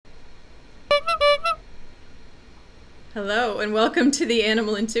Hello, and welcome to the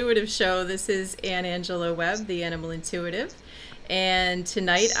Animal Intuitive Show. This is Ann Angela Webb, the Animal Intuitive. And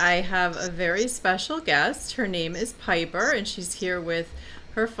tonight I have a very special guest. Her name is Piper, and she's here with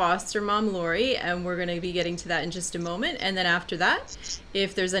her foster mom, Lori, and we're going to be getting to that in just a moment. And then after that,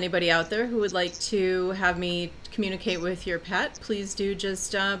 if there's anybody out there who would like to have me communicate with your pet, please do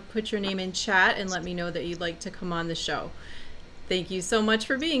just put your name in chat and let me know that you'd like to come on the show. Thank you so much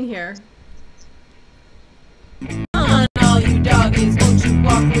for being here. Doggies, won't you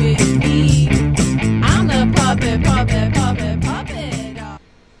walk with me? I'm the puppet dog.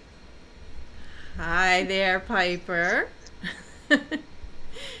 Hi there, Piper.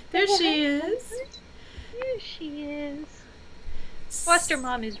 There she is. There she is. Foster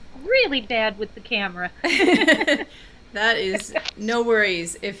mom is really bad with the camera. That is no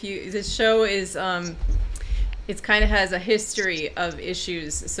worries. This show is it kind of has a history of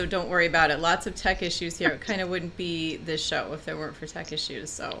issues, so don't worry about it. Lots of tech issues here. It kind of wouldn't be this show if there weren't for tech issues.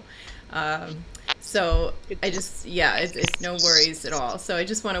 So, it's no worries at all. So I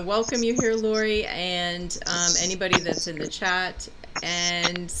just want to welcome you here, Lori, and anybody that's in the chat.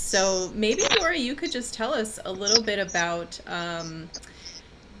 And so maybe, Lori, you could just tell us a little bit about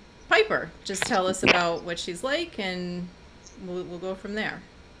Piper. Just tell us about what she's like, and we'll go from there.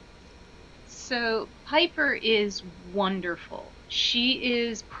 So Piper is wonderful. She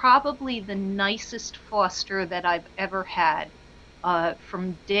is probably the nicest foster that I've ever had.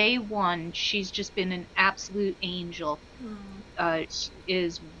 From day one, she's just been an absolute angel. She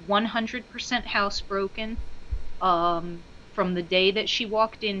is 100% housebroken. From the day that she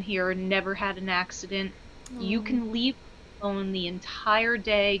walked in here, never had an accident. You can leave alone the entire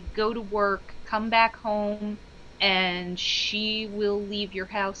day, go to work, come back home, and she will leave your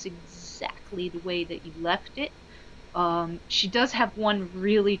house exactly the way that you left it. She does have one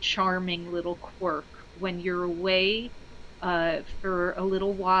really charming little quirk. When you're away for a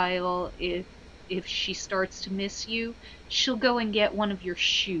little while, if she starts to miss you, she'll go and get one of your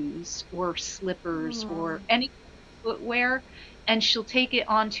shoes or slippers or any footwear, and she'll take it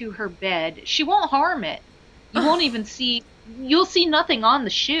onto her bed. She won't harm it. You won't even see, you'll see nothing on the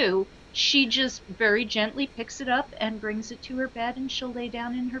shoe. She just very gently picks it up and brings it to her bed, and she'll lay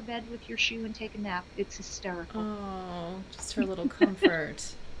down in her bed with your shoe and take a nap. It's hysterical. Oh, just her little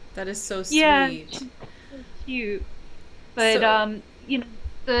comfort. That is so sweet. Yeah, she's so cute. But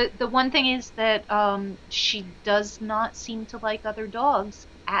the one thing is that she does not seem to like other dogs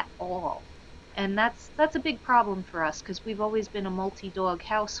at all, and that's a big problem for us because we've always been a multi-dog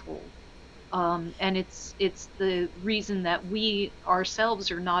household. And it's the reason that we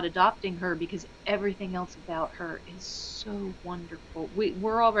ourselves are not adopting her, because everything else about her is so wonderful.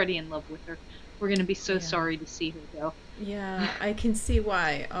 We're already in love with her. We're going to be so sorry to see her go. Yeah, I can see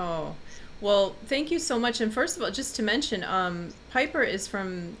why. Oh, well, thank you so much. And first of all, just to mention, Piper is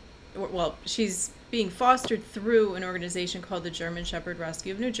she's being fostered through an organization called the German Shepherd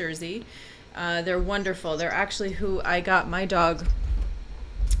Rescue of New Jersey. They're wonderful. They're actually who I got my dog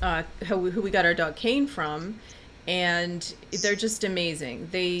who we got our dog Kane from, and they're just amazing.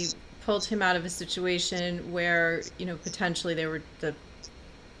 They pulled him out of a situation where, potentially the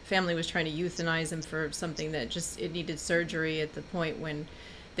family was trying to euthanize him for something that it needed surgery at the point when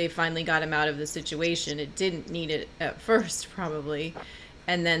they finally got him out of the situation. It didn't need it at first, probably.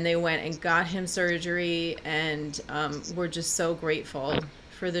 And then they went and got him surgery, and we're just so grateful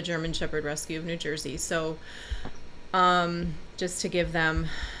for the German Shepherd Rescue of New Jersey. So just to give them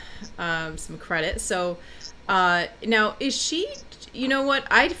some credit. So now, is she, you know what,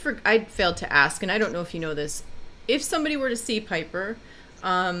 I failed to ask, and I don't know if you know this, if somebody were to see Piper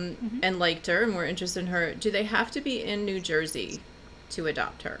and liked her and were interested in her, do they have to be in New Jersey to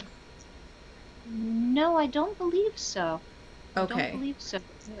adopt her? No, I don't believe so. Okay. I don't believe so.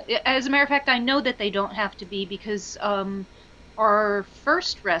 As a matter of fact, I know that they don't have to be, because our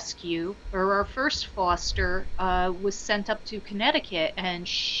first rescue, or our first foster, was sent up to Connecticut, and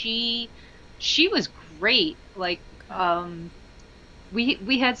she was great. Like,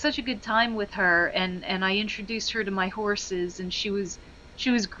 we had such a good time with her, and I introduced her to my horses, and she was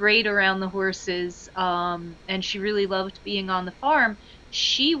great around the horses, and she really loved being on the farm.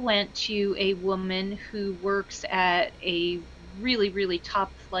 She went to a woman who works at a really, really top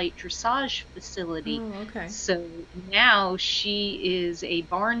flight dressage facility. Oh, okay. So now she is a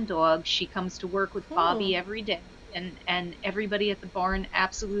barn dog. She comes to work with Bobby every day, and everybody at the barn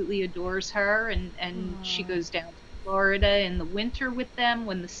absolutely adores her, and she goes down to Florida in the winter with them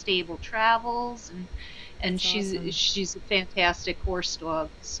when the stable travels, and she's awesome. She's a fantastic horse dog.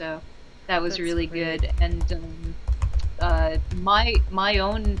 So that was really great. good. And My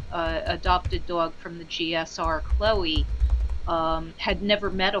own adopted dog from the GSR, Chloe, had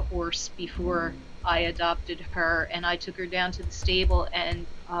never met a horse before I adopted her, and I took her down to the stable, and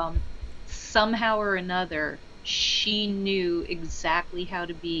somehow or another, she knew exactly how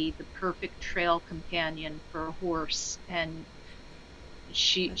to be the perfect trail companion for a horse, and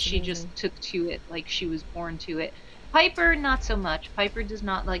That's she just amazing. took to it like she was born to it. Piper, not so much. Piper does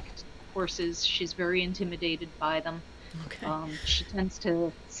not like horses. She's very intimidated by them. Okay. She tends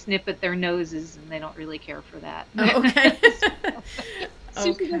to snip at their noses, and they don't really care for that. Oh, okay.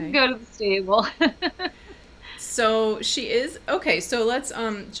 So she doesn't Okay. go to the stable. So she is okay. So let's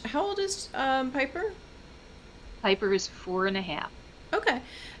how old is Piper? Piper is 4.5. Okay.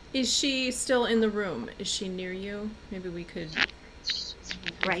 Is she still in the room? Is she near you? Maybe we could, She's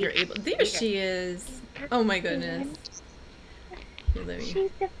if you're right able. There here. she is. Oh my goodness. Here, let me.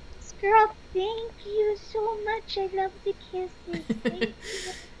 She's the best girl. Thank you so much. I love the kisses. Thank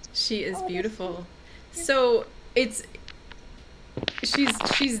you. She is Oh, that's so beautiful. sweet. So it's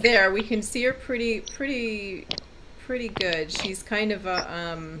she's there. We can see her pretty good. She's kind of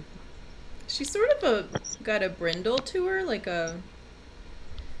a she's sort of a got a brindle to her, like a,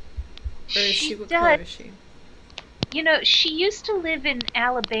 or is she, She what color does. is she? She used to live in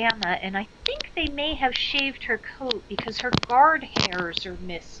Alabama, and I think they may have shaved her coat because her guard hairs are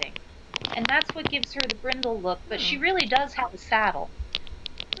missing. And that's what gives her the brindle look, but Oh, she really does have a saddle.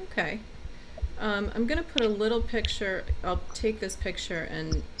 okay. I'm gonna put a little picture. I'll take this picture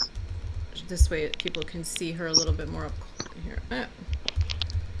and this way people can see her a little bit more up here.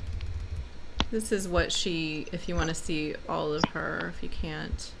 This is what she, if you want to see all of her, if you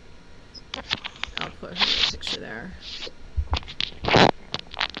can't, I'll put her picture there.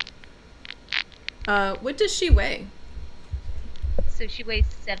 What does she weigh? So she weighs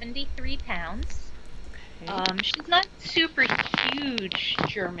 73 pounds. Okay. She's not super huge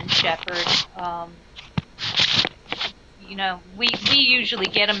German Shepherd. We usually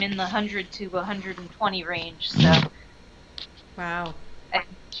get them in the 100 to 120 range. So Wow.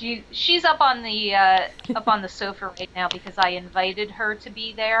 she's up on the sofa right now because I invited her to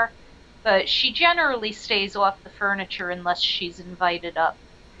be there. But she generally stays off the furniture unless she's invited up.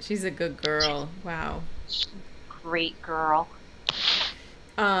 She's a good girl. Wow. She's a great girl.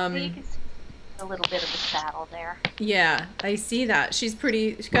 So you Um, can see a little bit of the saddle there. yeah, I see that. She's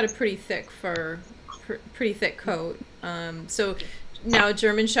got a pretty thick fur, pretty thick coat. So now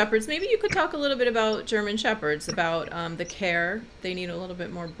German Shepherds, maybe you could talk a little bit about German Shepherds, about the care. They need a little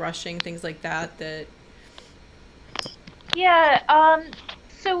bit more brushing, things like that, Yeah,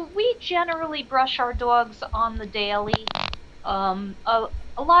 so we generally brush our dogs on the daily. Um, a,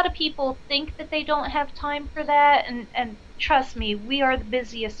 a lot of people think that they don't have time for that, and trust me, we are the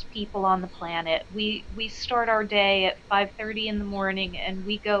busiest people on the planet. We start our day at 5:30 in the morning and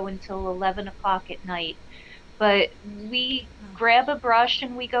we go until 11 o'clock at night. But we grab a brush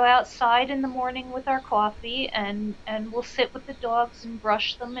and we go outside in the morning with our coffee, and we'll sit with the dogs and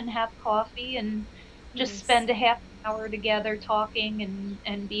brush them and have coffee and just nice. spend a half hour together talking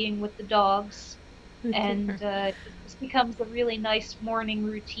and being with the dogs. And it just becomes a really nice morning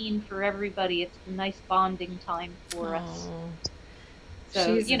routine for everybody. It's a nice bonding time for us. Oh,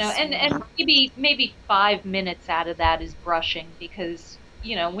 So, she's a and sweetie. maybe 5 minutes out of that is brushing because,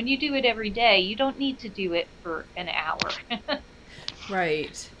 when you do it every day, you don't need to do it for an hour.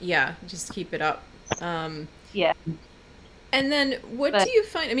 Right. Yeah, just keep it up. Um, Yeah, and then what do but you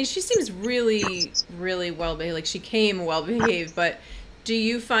find? I mean, she seems really well behaved. Like she came well behaved, but do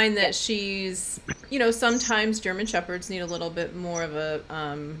you find yeah. that sometimes German Shepherds need a little bit more of a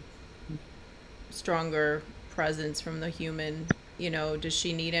stronger presence from the human? Does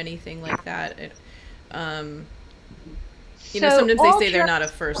she need anything like that? Um, So sometimes they all say they're German, not a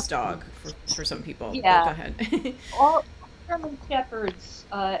first dog for some people, but go yeah, ahead. all German Shepherds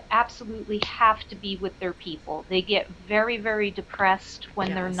absolutely have to be with their people. They get very, very depressed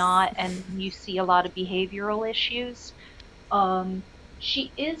when they're Yes. not, and you see a lot of behavioral issues. Um,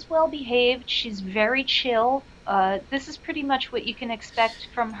 she is well behaved. She's very chill. This is pretty much what you can expect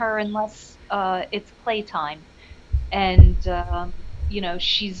from her unless it's playtime. And,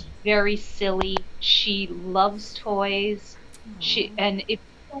 she's very silly. She loves toys. And if you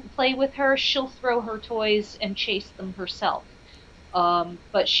don't play with her, she'll throw her toys and chase them herself.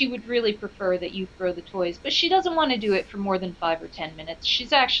 But she would really prefer that you throw the toys. But she doesn't want to do it for more than 5 or 10 minutes.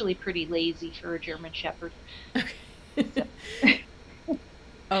 She's actually pretty lazy for a German Shepherd. So.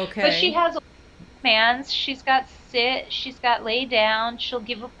 But she Okay. has commands. She's got sit, she's got lay down, she'll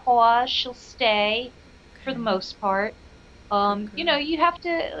give a paw, she'll stay for the Okay. most part. Good, You good. know, you have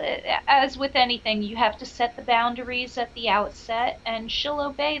to, as with anything, you have to set the boundaries at the outset, and she'll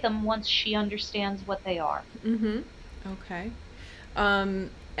obey them once she understands what they are. Mm-hmm. Okay.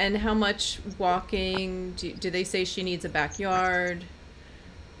 And how much walking do they say she needs a backyard?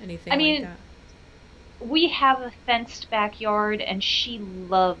 I Anything like mean, that? we have a fenced backyard, and she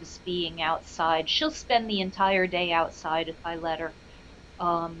loves being outside. She'll spend the entire day outside if I let her.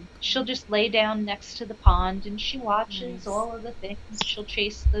 She'll just lay down next to the pond and she watches Nice. all of the things. She'll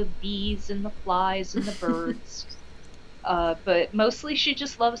chase the bees and the flies and the birds. But mostly she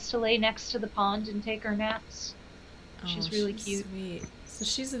just loves to lay next to the pond and take her naps. Oh, She's really she's cute. sweet. So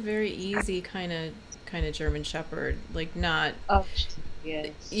she's a very easy kind of German Shepherd, like not. Oh, she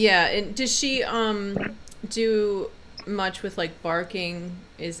is. Yeah, and does she do much with like barking?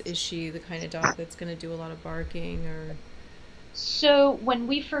 Is she the kind of dog that's going to do a lot of barking or? So when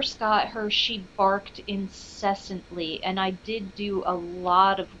we first got her, she barked incessantly, and I did do a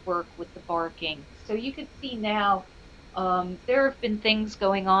lot of work with the barking. So you could see now, there have been things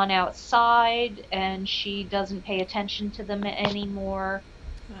going on outside, and she doesn't pay attention to them anymore.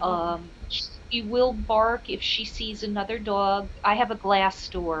 Oh, She will bark if she sees another dog. I have a glass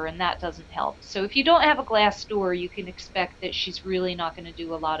door, and that doesn't help. So if you don't have a glass door, you can expect that she's really not going to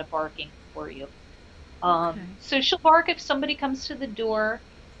do a lot of barking for you. okay. So she'll bark if somebody comes to the door.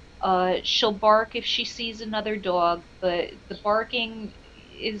 She'll bark if she sees another dog, but the barking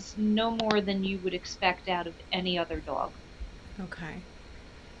is no more than you would expect out of any other dog. Okay.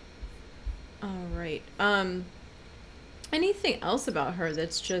 All right. Anything else about her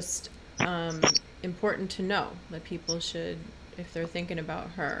that's just important to know that people should, if they're thinking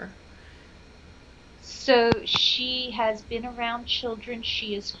about her? So she has been around children.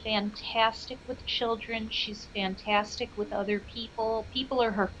 She is fantastic with children. She's fantastic with other people. People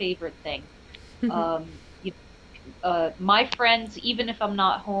are her favorite thing. You my friends, even if I'm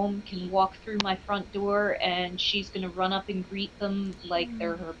not home, can walk through my front door and she's going to run up and greet them like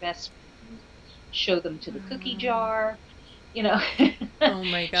they're her best friend, show them to the cookie jar, you know. Oh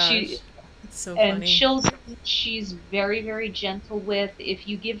my she gosh. It's so and funny. children, she's very, very gentle with. If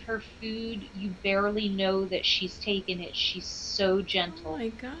you give her food, you barely know that she's taken it. She's so Oh gentle. my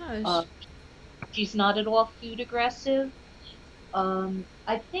Uh, gosh. she's not at all food aggressive.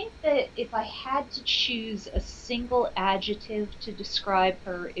 I think that if I had to choose a single adjective to describe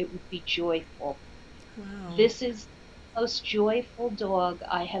her, it would be joyful. Wow. This is the most joyful dog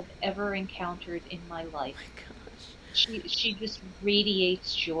I have ever encountered in my Oh life. my gosh. She just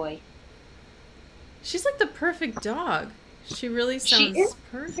radiates joy. She's like the perfect dog. She really She is sounds a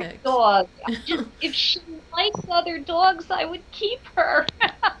perfect perfect. dog. If she liked other dogs, I would keep her.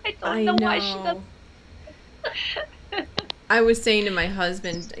 I don't I know why she doesn't. know. I was saying to my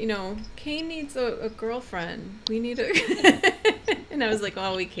husband, Kane needs a girlfriend. We need a. And I was like,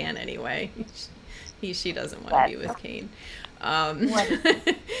 oh, we can't anyway. She doesn't want to be That's with Kane. what it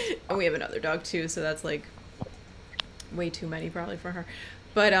And we have another dog too, so that's like way too many probably for her.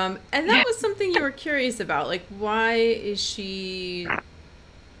 But and that is. was something you were curious about, like why is she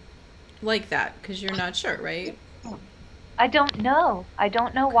like that? Because you're not sure, right? I don't know. I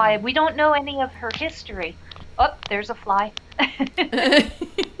don't know why. Okay. We don't know any of her history. Oh, there's a fly.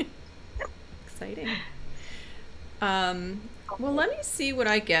 Exciting. Well, let me see what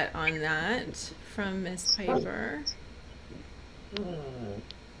I get on that from Miss Piper.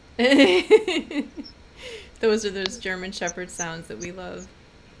 Those are those German Shepherd sounds that we love.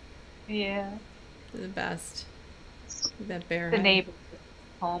 Yeah. They're the best. That bear The head. neighbor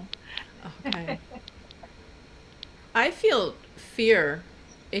home. Okay. I feel fear.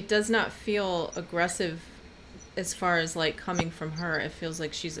 It does not feel aggressive as far as like coming from her. It feels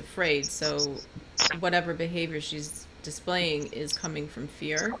like she's afraid. So whatever behavior she's displaying is coming from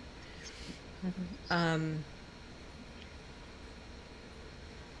fear. Um,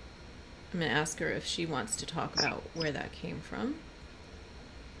 I'm going to ask her if she wants to talk about where that came from.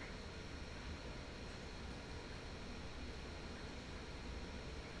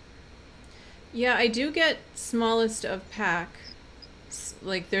 Yeah, I do get smallest of pack.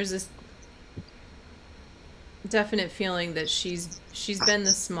 Like there's this definite feeling that she's been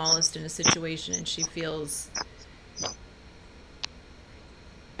the smallest in a situation and she feels.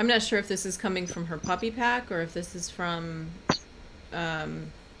 I'm not sure if this is coming from her puppy pack or if this is from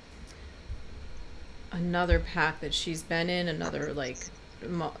um, another pack that she's been in, another like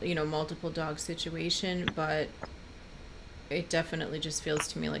multiple dog situation, but it definitely just feels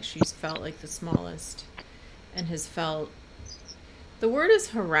to me like she's felt like the smallest and has felt. The word is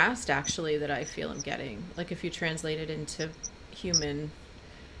harassed, actually, that I feel I'm getting. Like if you translate it into human,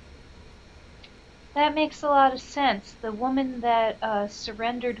 That makes a lot of sense. The woman that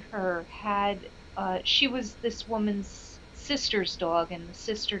surrendered her had, she was this woman's sister's dog, and the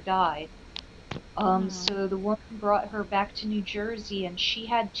sister died. Oh. So the woman brought her back to New Jersey, and she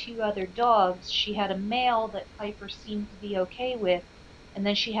had two other dogs. She had a male that Piper seemed to be okay with, and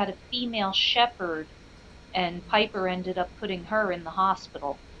then she had a female shepherd, and Piper ended up putting her in the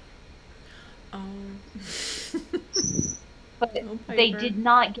hospital. Oh. But Oh, they Piper. did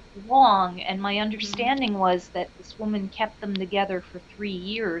not get along, and my Mm. understanding was that this woman kept them together for 3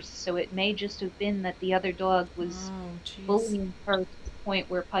 years, so it may just have been that the other dog was Oh, jeez. bullying her to the point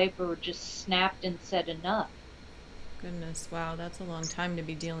where Piper just snapped and said enough. Goodness, wow, that's a long time to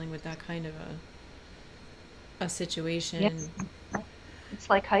be dealing with that kind of a Yeah, situation. it's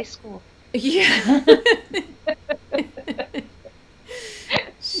like high school. Yeah.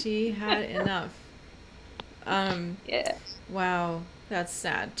 She had enough. Um, Yeah. wow, that's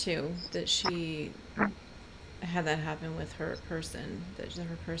sad too that she had that happen with her person, that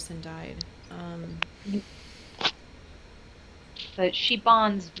her person died. But she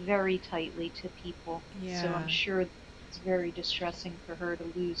bonds very tightly to people, so I'm Yeah. sure it's very distressing for her to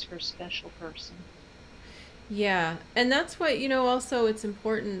lose her special person. Yeah, and that's what, also it's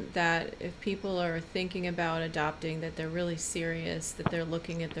important that if people are thinking about adopting, that they're really serious, that they're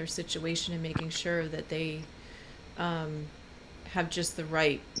looking at their situation and making sure that they um, have just the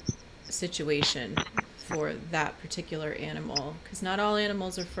right situation for that particular animal. Because not all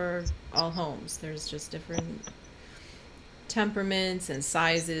animals are for all homes. There's just different temperaments and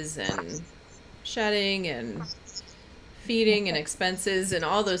sizes and shedding and feeding and expenses and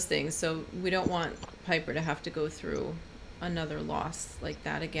all those things. So we don't want Piper to have to go through another loss like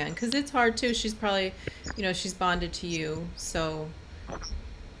that again, because it's hard too. She's probably, she's bonded to you. So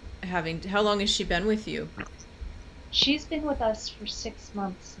how long has she been with you? She's been with us for 6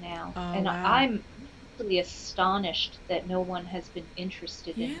 months now, Oh, and wow. I'm really astonished that no one has been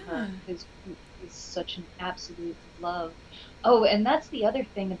interested in Yeah. her because she is such an absolute love. Oh, and that's the other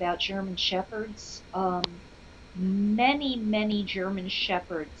thing about German Shepherds. Many German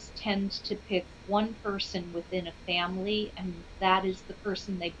Shepherds tend to pick one person within a family, and that is the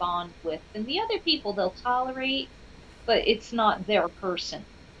person they bond with. And the other people they'll tolerate, but it's not their person.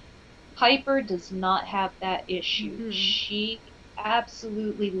 Piper does not have that issue. Mm-hmm. She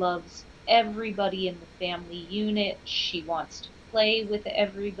absolutely loves everybody in the family unit. She wants to play with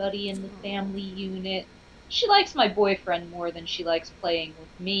everybody in the family unit. She likes my boyfriend more than she likes playing with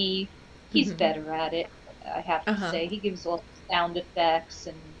me. He's Mm-hmm. better at it, I have to Uh-huh. say. He gives all the sound effects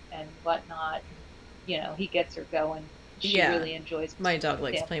and whatnot. He gets her going. She Yeah. really enjoys My dog playing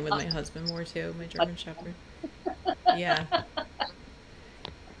likes with playing with my husband more too, my German Shepherd. Yeah.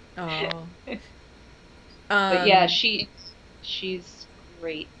 Oh. him. But yeah, Um, she's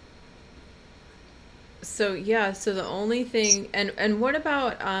great. so yeah, so the only thing, and what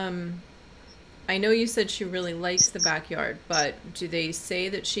about I know you said she really likes the backyard, but do they say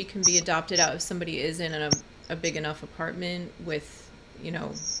that she can be adopted out if somebody is in a big enough apartment with, you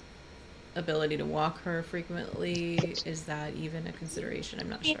know, ability to walk her frequently? Is that even a consideration? I'm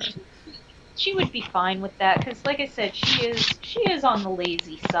not Yeah, sure. she would be fine with that because, like I said, she is on the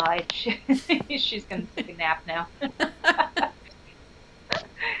lazy side. She's gonna take a nap now.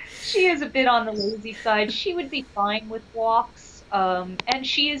 She is a bit on the lazy side. She would be fine with walks, and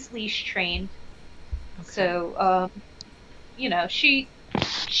she is leash trained, Okay. so she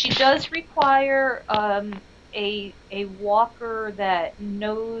does require a walker that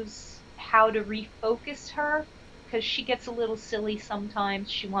knows how to refocus her because she gets a little silly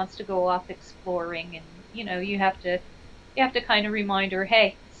sometimes. She wants to go off exploring, and you have to kind of remind her,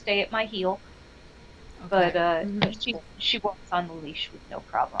 hey, stay at my heel. But Okay. Hmm. she walks on the leash with no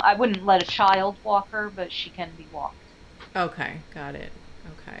problem. I wouldn't let a child walk her, but she can be walked. Okay, got it.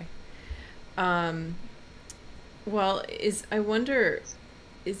 Okay. Um, well, I wonder,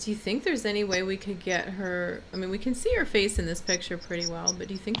 do you think there's any way we could get her? I mean, we can see her face in this picture pretty well, but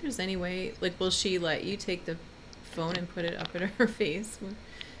do you think there's any way, like, will she let you take the phone and put it up at her face?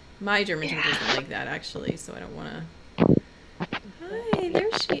 My German Shepherd Yeah. doesn't like that, actually, so I don't want to. Hi,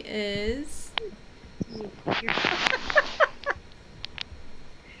 there she is.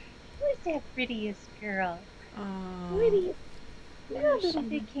 Who's that prettiest girl? Oh, Prettiest. there Oh, little she.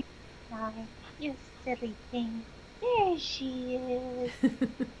 bit can fly. You silly thing. There she is.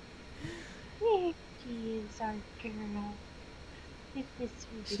 There she is, our girl. It's the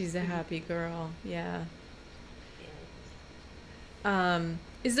sweetest She's a little happy girl. Yeah. is.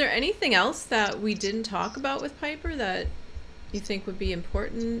 Is there anything else that we didn't talk about with Piper that you think would be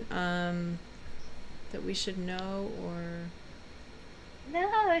important, that we should know, or?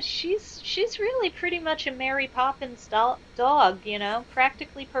 No, she's really pretty much a Mary Poppins dog,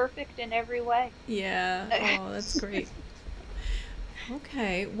 practically perfect in every way. Yeah. Oh, that's great.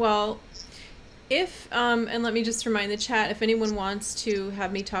 Okay. Well, if and let me just remind the chat, if anyone wants to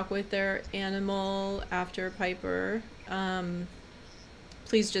have me talk with their animal after Piper,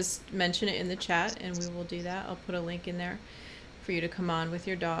 please just mention it in the chat and we will do that. I'll put a link in there for you to come on with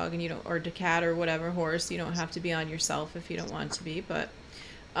your dog, and you don't, or the cat or whatever, horse. You don't have to be on yourself if you don't want to be, but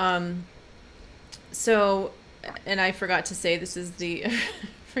um so, and I forgot to say, this is the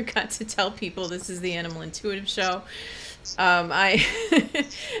forgot to tell people this is the Animal Intuitive Show. I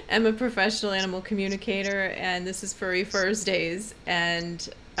am a professional animal communicator, and this is Furry Days. And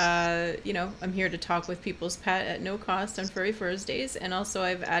I'm here to talk with people's pet at no cost on Furry Days. And also,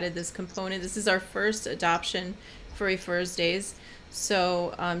 I've added this component. This is our first adoption Furry Days.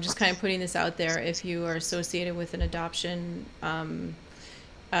 So, just kind of putting this out there. If you are associated with an adoption, uh,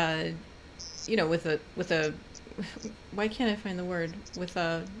 with a why can't I find the word, with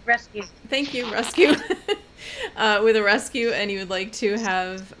a Rescue. thank you, rescue. With a rescue, and you would like to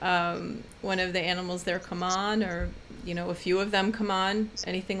have one of the animals there come on, or a few of them come on,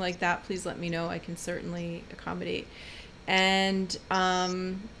 anything like that, please let me know. I can certainly accommodate. And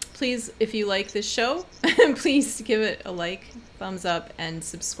please, if you like this show, please give it a like, thumbs up, and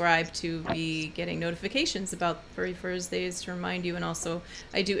subscribe to be getting notifications about Furry Thursdays, to remind you. And also,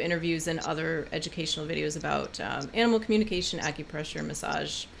 I do interviews and other educational videos about animal communication, acupressure,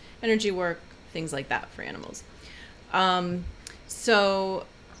 massage, energy work, things like that for animals. So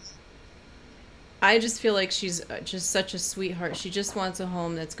I just feel like she's just such a sweetheart. She just wants a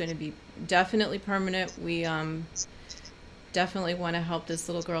home that's going to be definitely permanent. We definitely want to help this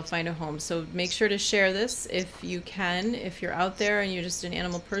little girl find a home. So make sure to share this if you can. If you're out there and you're just an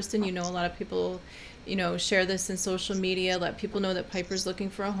animal person, a lot of people, share this in social media. Let people know that Piper's looking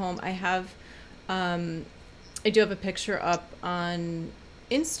for a home. I do have a picture up on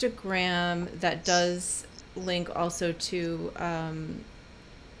Instagram that does link also to,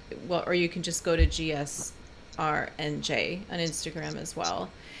 or you can just go to GSRNJ on Instagram as well.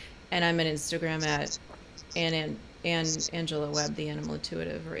 And I'm on Instagram at and Angela Webb, the Animal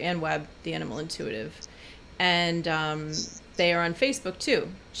Intuitive, or Ann Webb, the Animal Intuitive. And they are on Facebook too.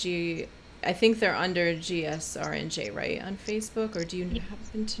 I think they're under GSRNJ, right, on Facebook? Or do you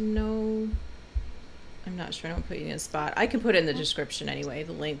happen to know? I'm not sure. I don't put you in a spot. I can put it in the description anyway,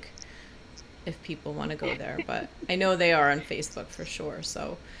 the link, if people want to go there. But I know they are on Facebook for sure.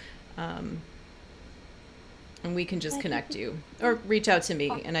 So, and we can just connect you, or reach out to me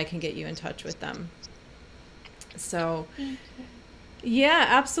and I can get you in touch with them. So, yeah,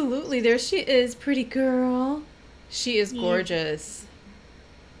 absolutely. There she is, pretty girl. She is gorgeous.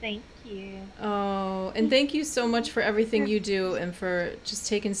 Thank you. Oh, and thank you so much for everything you do and for just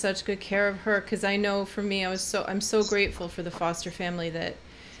taking such good care of her. Because I know for me, I'm so grateful for the foster family that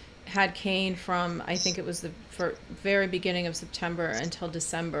had Kane from, I think it was the very beginning of September until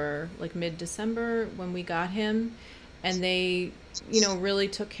December, like mid-December when we got him. And they, really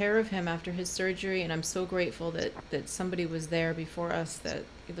took care of him after his surgery. And I'm so grateful that somebody was there before us, that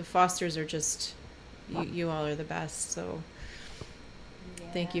the fosters are just, you all are the best. So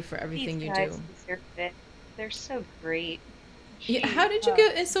thank you for everything you do. They're so great. Yeah, how did you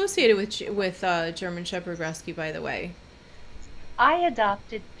get associated with German Shepherd Rescue, by the way? I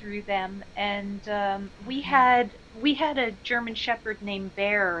adopted through them, and we had a German Shepherd named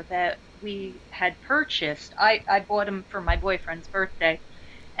Bear that we had purchased. I bought him for my boyfriend's birthday,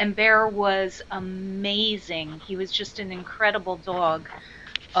 and Bear was amazing. He was just an incredible dog.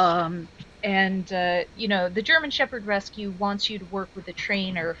 The German Shepherd Rescue wants you to work with a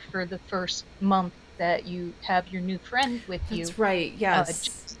trainer for the first month that you have your new friend with you. That's right, yes.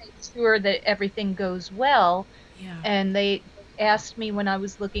 Just to make sure that everything goes well. Yeah. And they asked me when I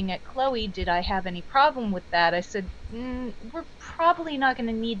was looking at Chloe, did I have any problem with that? I said, we're probably not going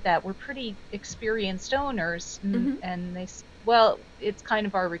to need that. We're pretty experienced owners. And they said, well, it's kind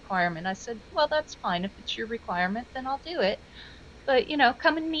of our requirement. I said, well, that's fine. If it's your requirement, then I'll do it. But,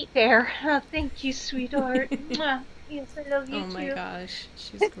 come and meet Bear. Oh, thank you, sweetheart. Yes, I love you too. Oh my gosh,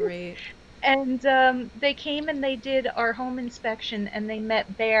 she's great. And they came and they did our home inspection, and they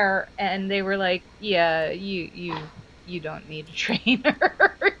met Bear, and they were like, yeah, you don't need a trainer.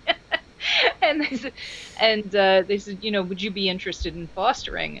 And they said, would you be interested in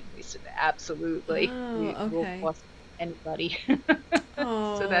fostering? And we said, absolutely. Oh, okay. We'll foster anybody.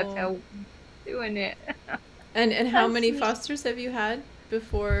 Oh. So that's how we're doing it. And how many fosters have you had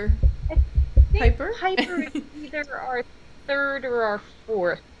before Piper? Piper is either our third or our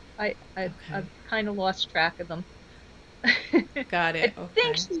fourth. I've kind of lost track of them. Got I it.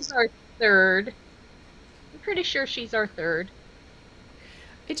 think Okay. she's our third. I'm pretty sure she's our third.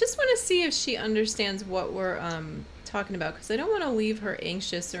 I just want to see if she understands what we're talking about because I don't want to leave her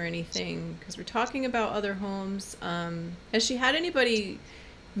anxious or anything because we're talking about other homes. Has she had anybody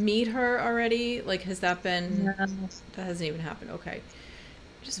meet her already? Like, has that been, No, that hasn't even happened? Okay.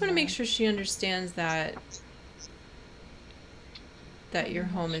 I just want to make no. sure she understands that your Um,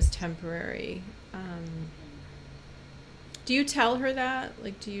 home is temporary. Do you tell her that?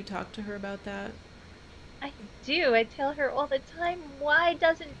 Like, do you talk to her about that? I do. I tell her all the time, why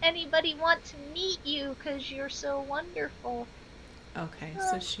doesn't anybody want to meet you? 'Cause you're so wonderful. Okay,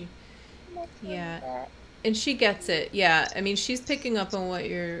 so Oh, she, I'm not tell you yeah, that. and she gets it. Yeah, I mean, she's picking up on what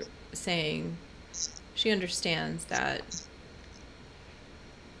you're saying. She understands that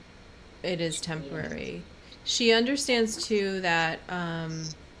it is Yeah. temporary. She understands too that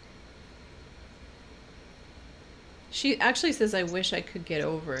she actually says, I wish I could get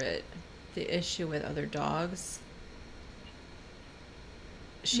over it, the issue with other dogs.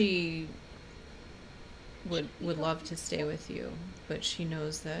 Mm. She would love to stay with you, but she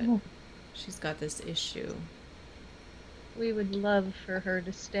knows that Oh, she's got this issue. we would love for her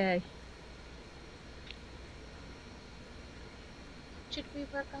to stay. Should we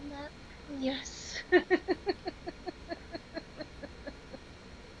work on that? Yes.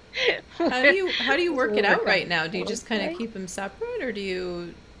 How do you work We'll it out work right on now? Do you that, just kind of okay? keep them separate, or do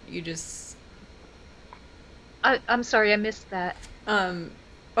you just I'm sorry, I missed that. um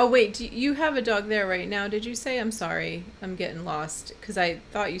oh wait, you have a dog there right now, did you say? I'm sorry. I'm getting lost because I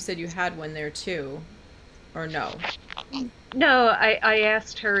thought you said you had one there too. Or no. No, I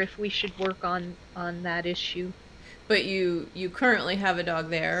asked her if we should work on that issue. But you currently have a dog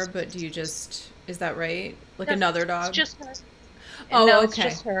there, but do you just is that right? Like No, another it's dog? just her. And Oh, no, it's okay.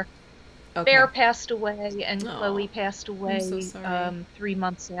 just her. Okay. Bear passed away and Oh, Chloe passed I'm so away sorry. 3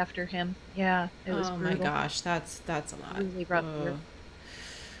 months after him. Yeah, it was Oh my brutal. gosh, that's a lot. Really rough year. Ugh.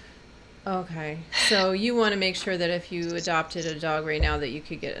 Okay. So you want to make sure that if you adopted a dog right now that you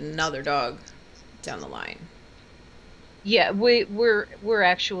could get another dog down the line. Yeah, we're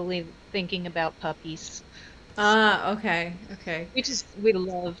actually thinking about puppies. So Ah, okay. Okay. we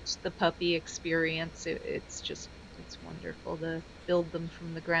loved the puppy experience. It's wonderful to build them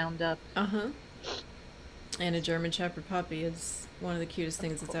from the ground up. Uh-huh. And a German Shepherd puppy is one of the cutest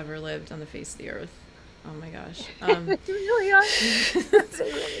things that's ever lived on the face of the earth. Oh my gosh. They really are.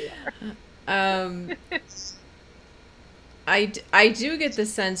 They really um, are. I do get the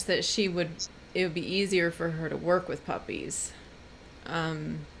sense that it would be easier for her to work with puppies,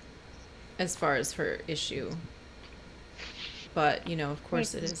 um, as far as her issue. But, of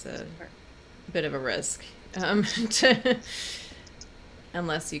course it Maybe. is a bit of a risk, to,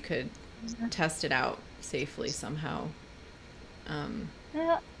 unless you could test it out safely somehow. Um,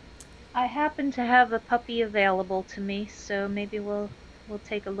 Well, I happen to have a puppy available to me, so maybe we'll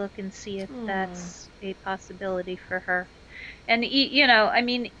take a look and see if oh, that's a possibility for her. And I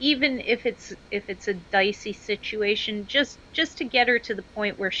mean, even if it's a dicey situation, just to get her to the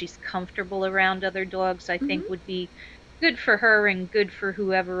point where she's comfortable around other dogs, I hmm. think would be good for her and good for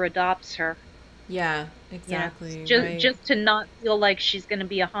whoever adopts her. Yeah, You know, exactly. just Right, just to not feel like she's going to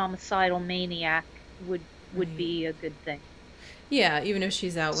be a homicidal maniac would right. be a good thing. Yeah, even if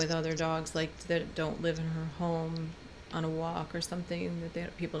she's out with other dogs, like that don't live in her home on a walk or something,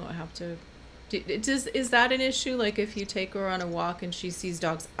 that people don't have to. Is that an issue? Like if you take her on a walk and she sees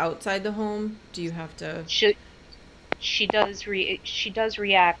dogs outside the home, do you have to? She she does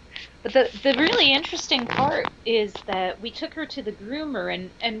react. But the really interesting part is that we took her to the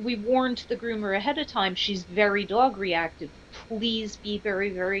groomer and we warned the groomer ahead of time. She's very dog reactive. Please be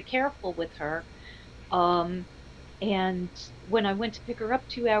very, very careful with her. Um, and when I went to pick her up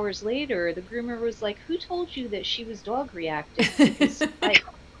 2 hours later, the groomer was like, "Who told you that she was dog reactive?" Because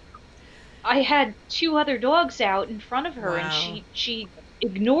I had two other dogs out in front of her and Wow. she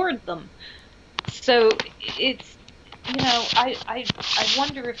ignored them. So it's I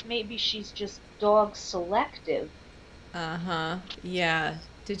wonder if maybe she's just dog selective. Uh-huh. Yeah.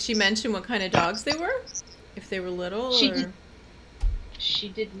 Did she mention what kind of dogs they were? If they were little She did or she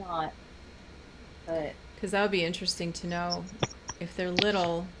did not, but because that would be interesting to know. If they're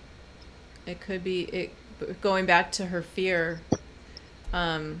little, it could be going back to her fear.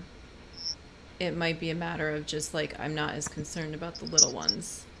 Um, it might be a matter of just like I'm not as concerned about the little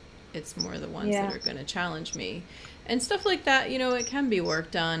ones. It's more the ones that yeah. are going to challenge me. And stuff like that, it can be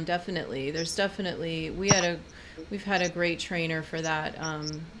worked on definitely. There's definitely we've had a great trainer for that.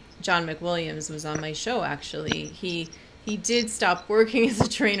 John McWilliams was on my show actually. He did stop working as a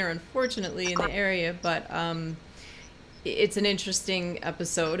trainer unfortunately in the area, but it's an interesting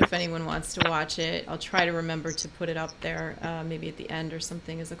episode if anyone wants to watch it. I'll try to remember to put it up there, maybe at the end or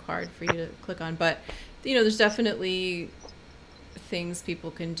something as a card for you to click on. But, there's definitely things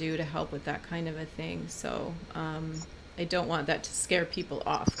people can do to help with that kind of a thing. So I don't want that to scare people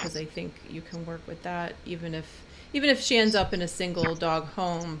off, because I think you can work with that even if she ends up in a single dog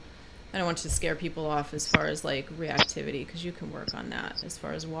home. I don't want to scare people off as far as like reactivity, because you can work on that as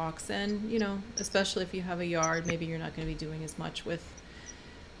far as walks, and especially if you have a yard, maybe you're not going to be doing as much with.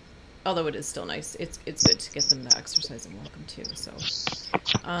 Although it is still nice, it's good to get them to exercise and walk them too. So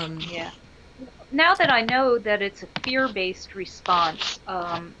Yeah. Now that I know that it's a fear-based response,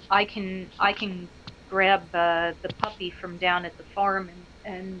 I can grab the puppy from down at the farm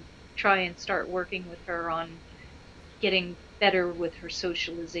and try and start working with her on getting better with her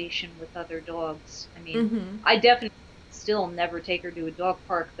socialization with other dogs. I mean, mhm. I definitely still never take her to a dog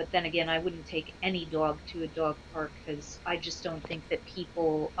park, but then again, I wouldn't take any dog to a dog park because I just don't think that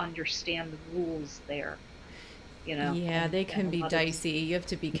people understand the rules there, Yeah, they and can a be lot of dicey. You have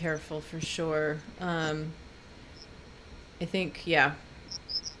to be careful for sure. I think, yeah,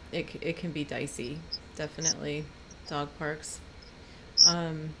 it can be dicey, definitely. Dog parks.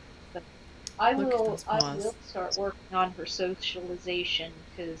 Um, I Look at will those I paws. will start working on her socialization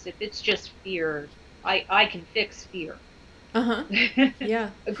because if it's just fear, I can fix fear. Uh-huh.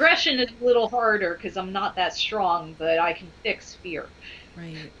 Yeah, Aggression is a little harder because I'm not that strong, but I can fix fear.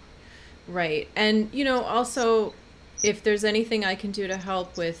 right. Right. And, also, if there's anything I can do to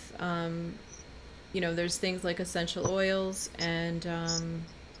help with, there's things like essential oils and,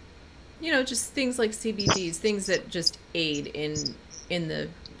 just things like CBDs, things that just aid in the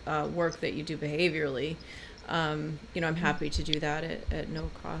work that you do behaviorally. I'm happy to do that at no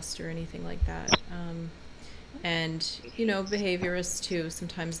cost or anything like that. And, Appreciate behaviorists too,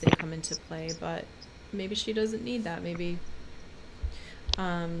 sometimes they come into play, but maybe she doesn't need that. Maybe,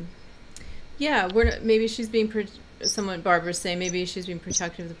 um, yeah, maybe she's being, someone, Barbara's saying, maybe she's being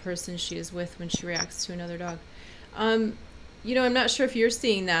protective of the person she is with when she reacts to another dog. Um, I'm not sure if you're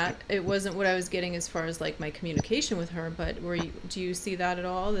seeing that. It wasn't what I was getting as far as like my communication with her, but do you see that at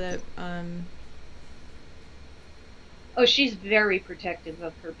all? Oh, she's very protective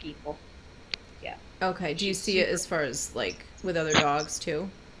of her people. Yeah, Okay, do you she's see it super. as far as like with other dogs too?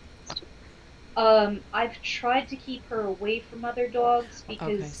 I've tried to keep her away from other dogs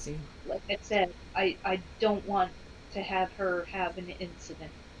Okay, because, see. like I said, I don't want to have her have an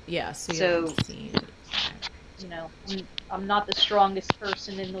incident. Yeah, so you haven't So, seen it. Okay. I'm not the strongest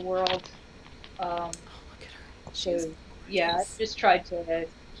person in the world. Um, Oh, look at her. She's so yeah, I've gorgeous. just tried to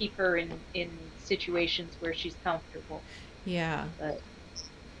keep her in situations where she's comfortable. Yeah. But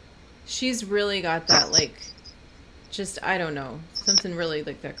She's really got that like just I don't know, something really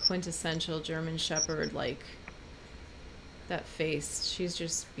like that quintessential German shepherd, like that face. She's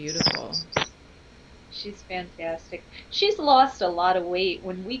just beautiful. she's fantastic. She's lost a lot of weight.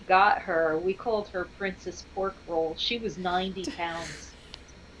 When we got her, we called her Princess Pork Roll. She was 90 pounds.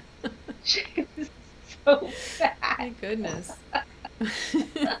 She was so fat. My goodness.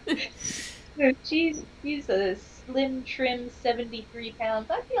 So she's a slim, trim 73 pounds.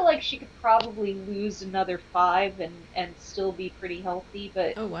 I feel like she could probably lose another 5 and still be pretty healthy,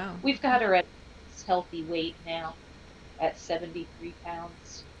 but Oh wow. we've got her at healthy weight now at 73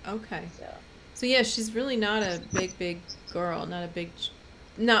 pounds. Okay. So So yeah, she's really not a big girl. Not a big,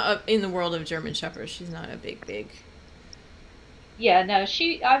 not in the world of German shepherds. She's not a big. yeah, no,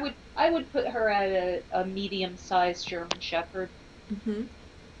 I would put her at a medium-sized German Shepherd. Mhm.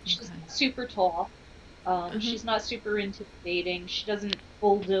 She's Okay. not super tall. Mhm. She's not super intimidating. She doesn't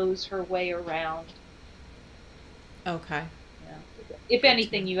bulldoze her way around. Okay. You know. If Good to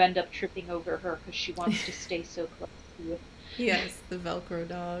anything, know. you end up tripping over her because she wants to stay so close to you. Yes, the Velcro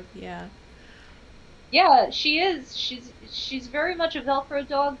dog. Yeah. Yeah, she is. She's very much a Velcro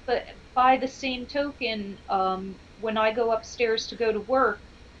dog, but by the same token, when I go upstairs to go to work,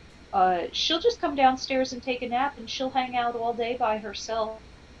 she'll just come downstairs and take a nap, and she'll hang out all day by herself.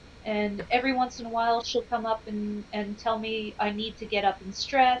 And every once in a while, she'll come up and tell me I need to get up and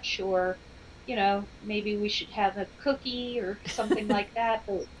stretch, or maybe we should have a cookie or something like that.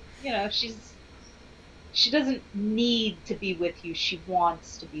 But she doesn't need to be with you. She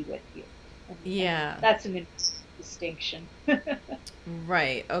wants to be with you, and Yeah. that's an important distinction.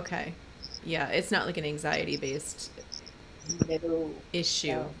 Right. Okay. Yeah, it's not like an anxiety based No, issue.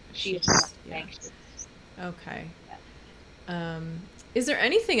 no, she She is not just yeah. anxious. Okay. Yeah. Um, is there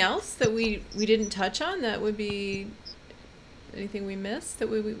anything else that we didn't touch on that would be anything we missed that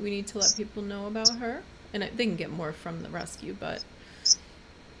we need to let people know about her? And they can get more from the rescue, but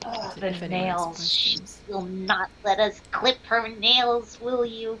the if anyone has nails. She questions. will not let us clip her nails, will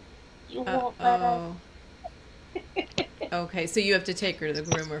you? You won't let us. Oh. Okay, so you have to take her to the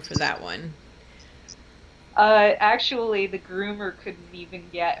groomer for that one. Actually, the groomer couldn't even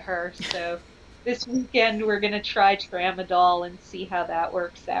get her, so this weekend we're gonna try tramadol and see how that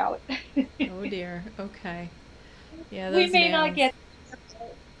works out. Oh dear. Okay. Yeah, We those may not nails. get,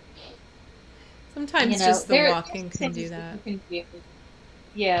 Sometimes just the there's walking can do things that that. you can do.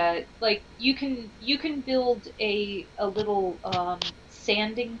 Yeah, like you can build a little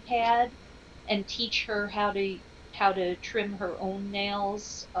sanding pad and teach her how to trim her own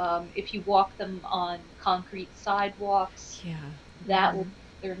nails. If you walk them on concrete sidewalks, Yeah. that will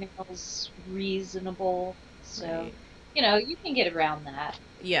make their nails reasonable. So, Right. you can get around that.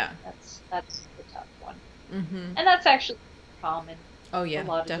 Yeah. That's the tough one. Mm-hmm. And that's actually common. Oh A yeah,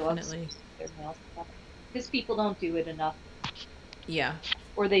 lot of dogs definitely. get their nails cut because people don't do it enough, Yeah.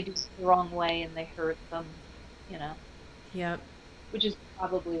 or they do it the wrong way and they hurt them, you know, Yep. which is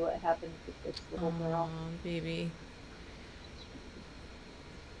probably what happened with this little girl. Oh, baby.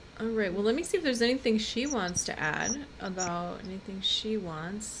 All right. Well, let me see if there's anything she wants to add about anything she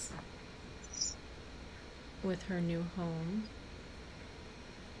wants with her new home.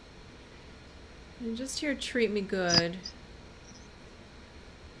 And just here, treat me good.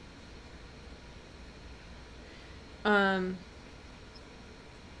 Um,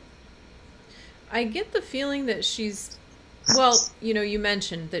 I get the feeling that she's, well, you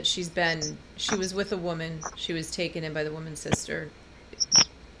mentioned that she was with a woman, she was taken in by the woman's sister.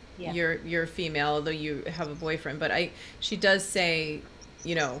 Yeah. You're female, although you have a boyfriend, but she does say,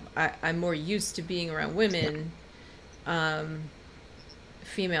 I'm more used to being around women, um,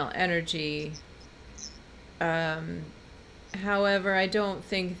 female energy. Um, However, I don't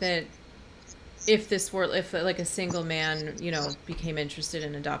think that if like a single man, became interested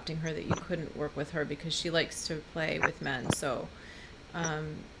in adopting her, that you couldn't work with her because she likes to play with men. So,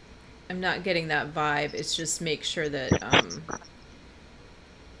 um, I'm not getting that vibe. It's just make sure that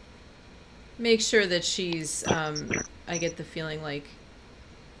she's, I get the feeling like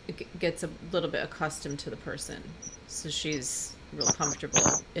gets a little bit accustomed to the person. So she's real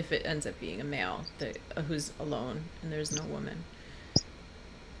comfortable if it ends up being a male who's alone and there's no woman.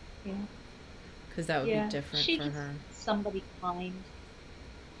 Yeah. Because that would be Yeah. different She for just her. somebody kind.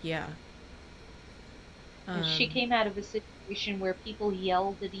 Yeah. And she Um, came out of a situation where people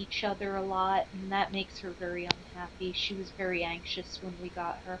yelled at each other a lot, and that makes her very unhappy. She was very anxious when we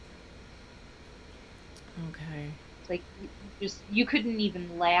got her. okay. Like you couldn't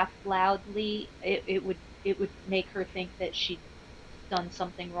even laugh loudly. It would make her think that she'd done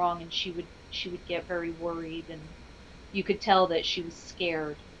something wrong, and she would get very worried, and you could tell that she was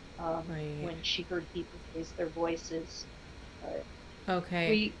scared Right. when she heard people raise their voices. But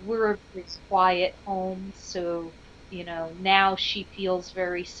Okay. we're a very quiet home, so now she feels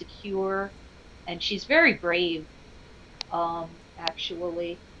very secure, and she's very brave,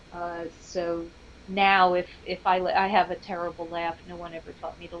 actually. So now if I have a terrible laugh, no one ever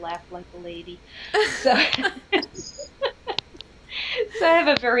taught me to laugh like a lady, so so I have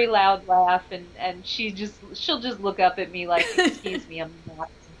a very loud laugh, and she'll just look up at me like, "Excuse me, I'm not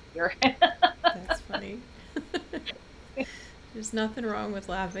here." That's funny. There's nothing wrong with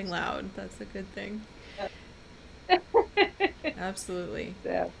laughing loud. That's a good thing. Absolutely.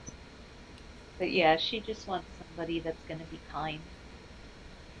 So, but yeah, she just wants somebody that's going to be kind.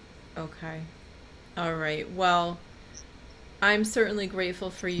 Okay. All right. Well, I'm certainly grateful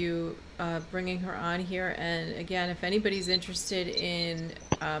for you bringing her on here. And again, if anybody's interested in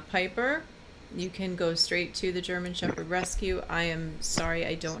Piper, you can go straight to the German Shepherd Rescue. I am sorry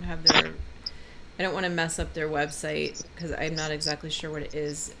I don't have I don't want to mess up their website because I'm not exactly sure what it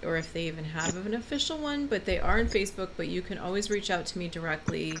is or if they even have an official one, but they are on Facebook, but you can always reach out to me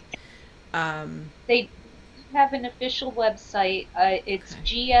directly. They have an official website. It's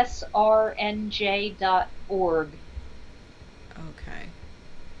Okay. gsrnj.org. Okay.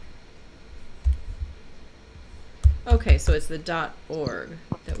 Okay, so it's the .org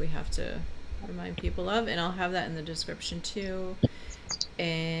that we have to remind people of, and I'll have that in the description too.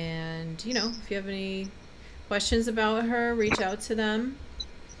 And, if you have any questions about her, reach out to them.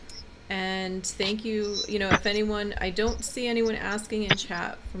 And thank you. If anyone, I don't see anyone asking in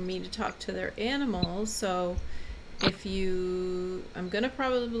chat for me to talk to their animals. So I'm going to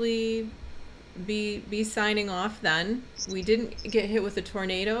probably be signing off then. We didn't get hit with a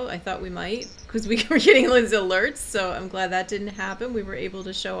tornado. I thought we might because we were getting those alerts. So I'm glad that didn't happen. We were able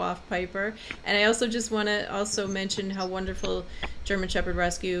to show off Piper. And I also just want to also mention how wonderful German Shepherd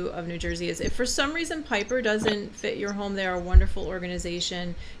Rescue of New Jersey is. If for some reason Piper doesn't fit your home, they are a wonderful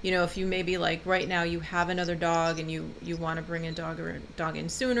organization. You know, if you maybe like right now you have another dog and you want to bring a dog in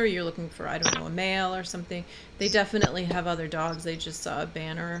sooner, you're looking for, I don't know, a male or something. They definitely have other dogs. They just saw a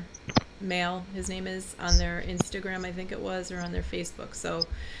banner male, his name is, on their Instagram, I think it was, or on their Facebook. So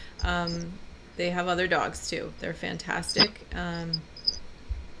they have other dogs too. They're fantastic.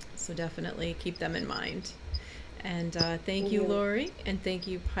 So definitely keep them in mind. And thank you, Lori, and thank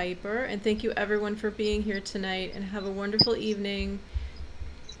you, Piper, and thank you everyone for being here tonight. And have a wonderful evening.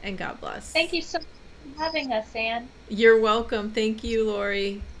 And God bless. Thank you so much for having us, Anne. You're welcome. Thank you,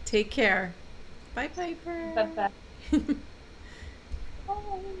 Lori. Take care. Bye, Piper. Bye bye. Bye.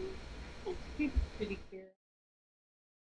 Pretty cute.